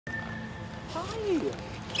Hi!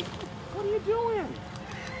 What are you doing?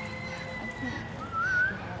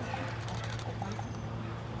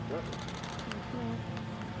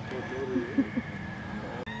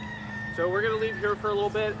 So we're going to leave here for a little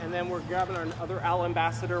bit, and then we're grabbing our other owl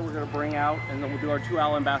ambassador we're going to bring out, and then we'll do our 2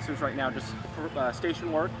 owl ambassadors right now, just for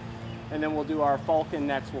station work. And then we'll do our falcon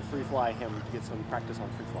next. We'll free fly him to get some practice on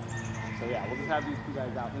free fly. So yeah, we'll just have these 2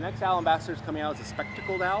 guys out. The next owl ambassador is coming out as a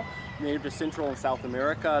spectacled owl, native to Central and South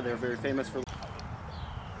America. They're very famous for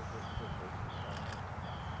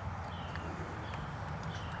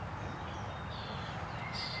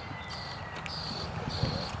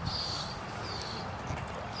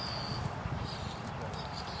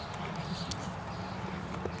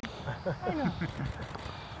I know.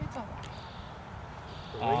 It's all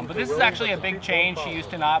right. but this is actually a big change. She used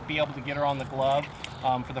to not be able to get her on the glove.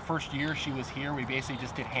 For the first year she was here, we basically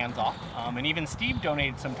just did hands off. And even Steve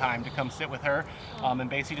donated some time to come sit with her and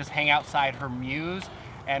basically just hang outside her mews.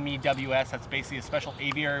 MEWS, that's basically a special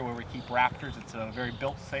aviary where we keep raptors. It's very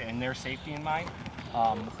built in their safety in mind.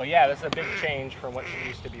 But yeah, this is a big change from what she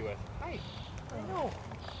used to be with. Hi, I know.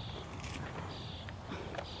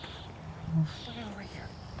 Look at over here.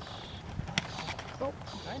 Oh,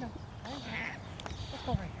 I know. Let's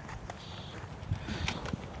go right here.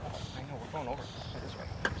 I know, we're going over this way.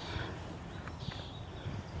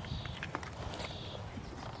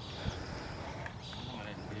 What I'm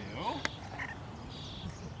going to do...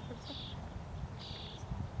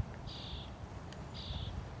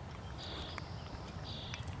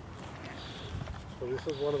 So this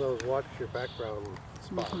is one of those watch your background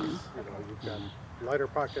spots. You know, you've got lighter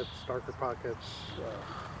pockets, darker pockets.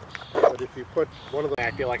 But if you put one of the...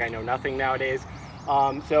 I feel like I know nothing nowadays.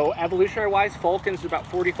 So evolutionary-wise, falcons, there's about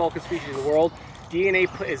 40 falcon species in the world. DNA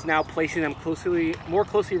is now placing them more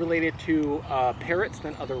closely related to parrots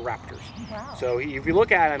than other raptors. Wow. So if you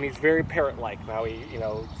look at him, he's very parrot-like. How he,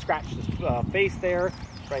 scratched his face there,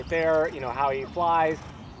 right there. How he flies.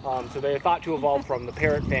 So they're thought to evolve from the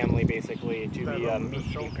parrot family, basically, to the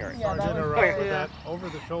meat-eating parrot. Sorry to interrupt with that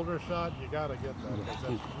over-the-shoulder shot. You got to get that because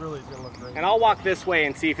that's really going to look great. And I'll walk this way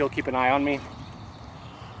and see if he'll keep an eye on me.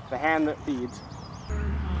 The hand that feeds.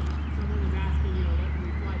 Someone was asking, what can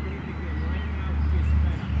we fly big again? Right now, he is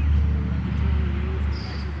fed up. That's the term we use in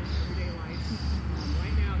everyday life.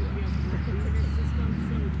 Right now, he has more food in his system,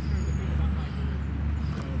 so he's starting to think about life.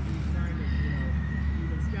 So he's starting to,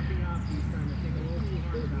 even stepping up, he's starting to think a little too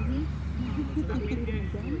hard about it. So that we get,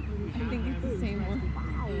 I think it's the same one.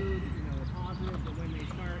 Food, positive, but when they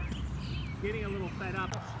start getting a little fed up.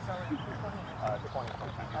 20.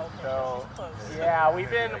 So yeah,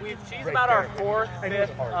 she's about our 4th,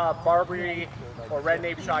 5th Barbary or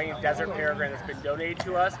red-naped Cheyenne desert peregrine that's been donated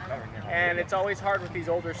to us, and it's always hard with these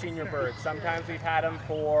older senior birds. Sometimes we've had them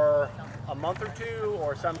for a month or 2,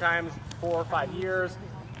 or sometimes 4 or 5 years,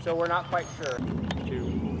 so we're not quite sure. 2, 3.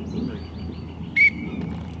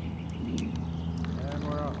 And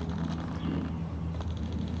we're off.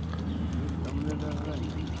 Coming in that way.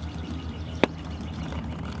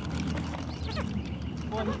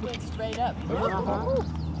 One went straight up.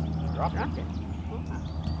 Drop it.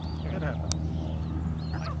 It happened.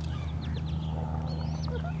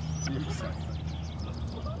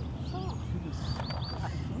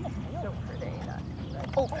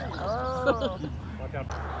 Oh. Watch out.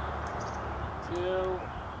 2,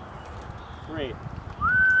 3.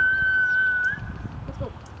 Let's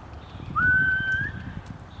go.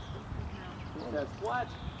 He says what?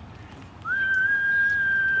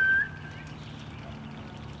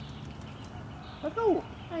 Let's go.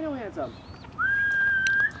 I know, handsome.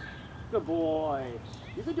 Good boy.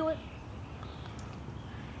 You can do it.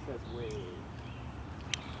 He says wait.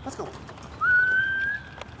 Let's go. There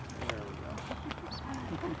we go.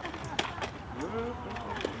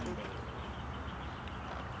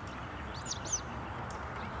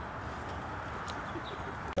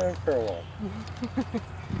 There's Curl.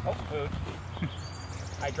 Oh, food.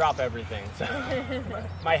 I drop everything, so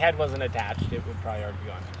my head wasn't attached. It would probably already be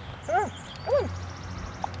gone. Come on. Come on.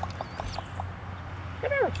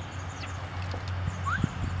 Come here.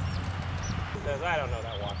 He says, I don't know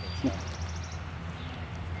that walking stuff.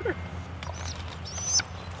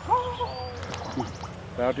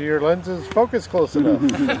 Now do your lenses focus close enough?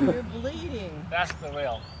 You're bleeding. That's the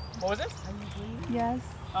real. What was it? Are you bleeding? Yes.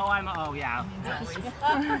 Oh yeah.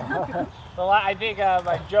 Well, I think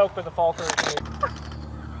my joke with the Falconer is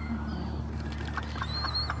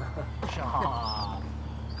job.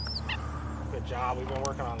 Good job. We've been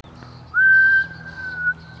working on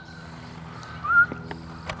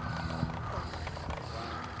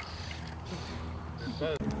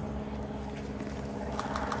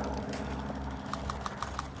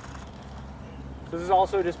So this is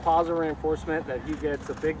also just positive reinforcement that he gets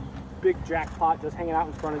a big jackpot just hanging out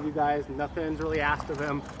in front of you guys. Nothing's really asked of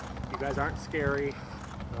him. You guys aren't scary.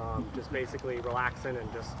 Just basically relaxing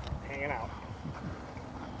and just hanging out.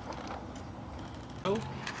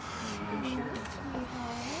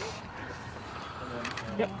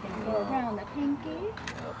 Yep. Go around the pinky.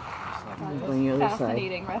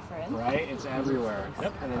 Fascinating reference. Right? It's everywhere.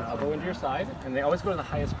 Yep. And then elbow into your side. And they always go to the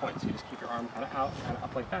highest point. So you just keep your arm kind of out, kind of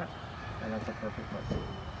up like that. And that's a perfect place.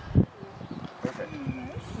 Perfect.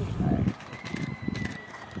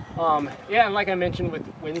 Yeah, and like I mentioned with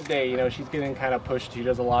Wednesday, you know, she's getting kind of pushed. She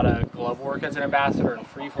does a lot of glove work as an ambassador and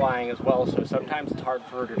free flying as well. So sometimes it's hard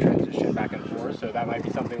for her to transition back and forth. So that might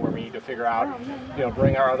be something where we need to figure out, you know,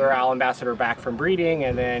 bring our other owl ambassador back from breeding,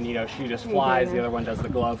 and then, you know, she just flies, the other one does the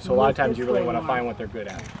glove. So a lot of times you really want to find what they're good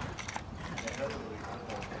at.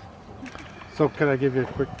 So can I give you a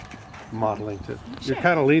quick modeling tip? You're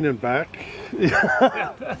kind of leaning back.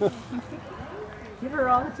 Give her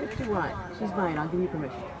all the tips you want. She's mine. I'll give you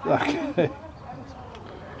permission. Okay.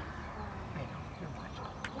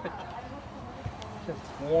 Just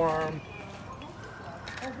warm.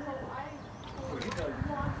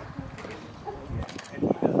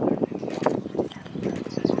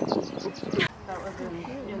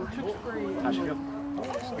 How'd she go?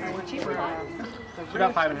 She's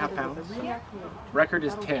about 5.5 pounds. Record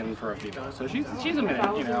is 10 for a female, so she's a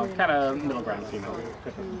minute, you know, kind of middle ground female.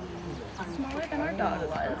 Smaller than our dog was,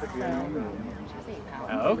 so she's 8 pounds.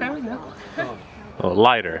 Oh, okay. Yeah. Oh,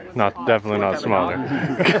 lighter, definitely not smaller.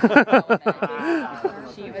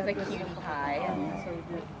 She was a cutie pie, and so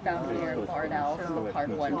we found her near Bardell from the park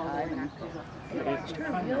one time.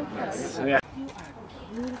 So, yeah.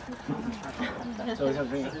 So you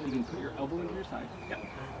can put your elbow into your side. Yeah.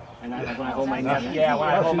 And when I hold my nephew, yeah, when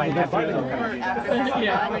I hold my nephew, I'm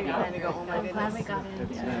glad we got in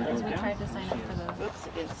because we tried to sign up for the. Oops,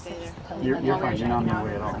 it didn't stay there. You're fine. You're not on your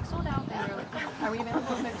way at all. Like sold out. They were like, "Are we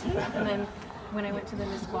available at 15?" And then when I went to the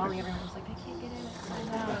Miss Wally, everyone was like, "I can't get in. It's sold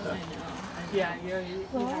out." I know. Yeah, you have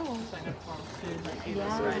to sign up for them too. Like,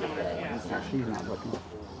 She's not looking.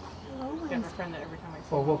 I have a friend that every time I see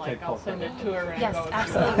Well, we'll them, take like, I'll send it to her and Yes, go.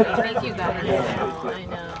 absolutely. Thank you guys. I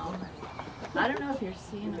know. I don't know if you're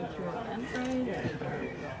seeing them through Eventbrite or...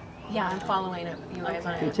 Yeah, I'm following it. You guys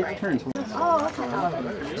on They take Eventbrite. turns. Oh, okay.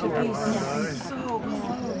 To be so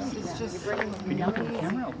close. It's just... You can look at the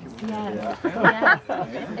camera. Yes. Yes.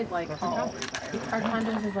 It's like our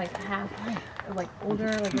condos is like half like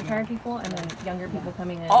older, like retired people, and then younger people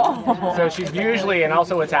coming in. Oh. So she's usually, and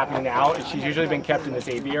also what's happening now, is she's usually been kept in this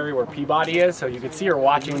aviary where Peabody is, so you can see her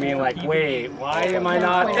watching me and like, wait, why am I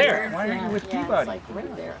not there? Why are you with It's Peabody? like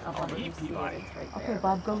right there. Up on the Peabody. Okay,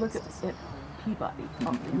 Bob, go look at it. Peabody.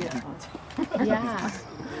 Oh, yeah. Yeah.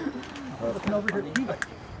 Looking over here at Peabody.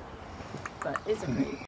 But it's a great...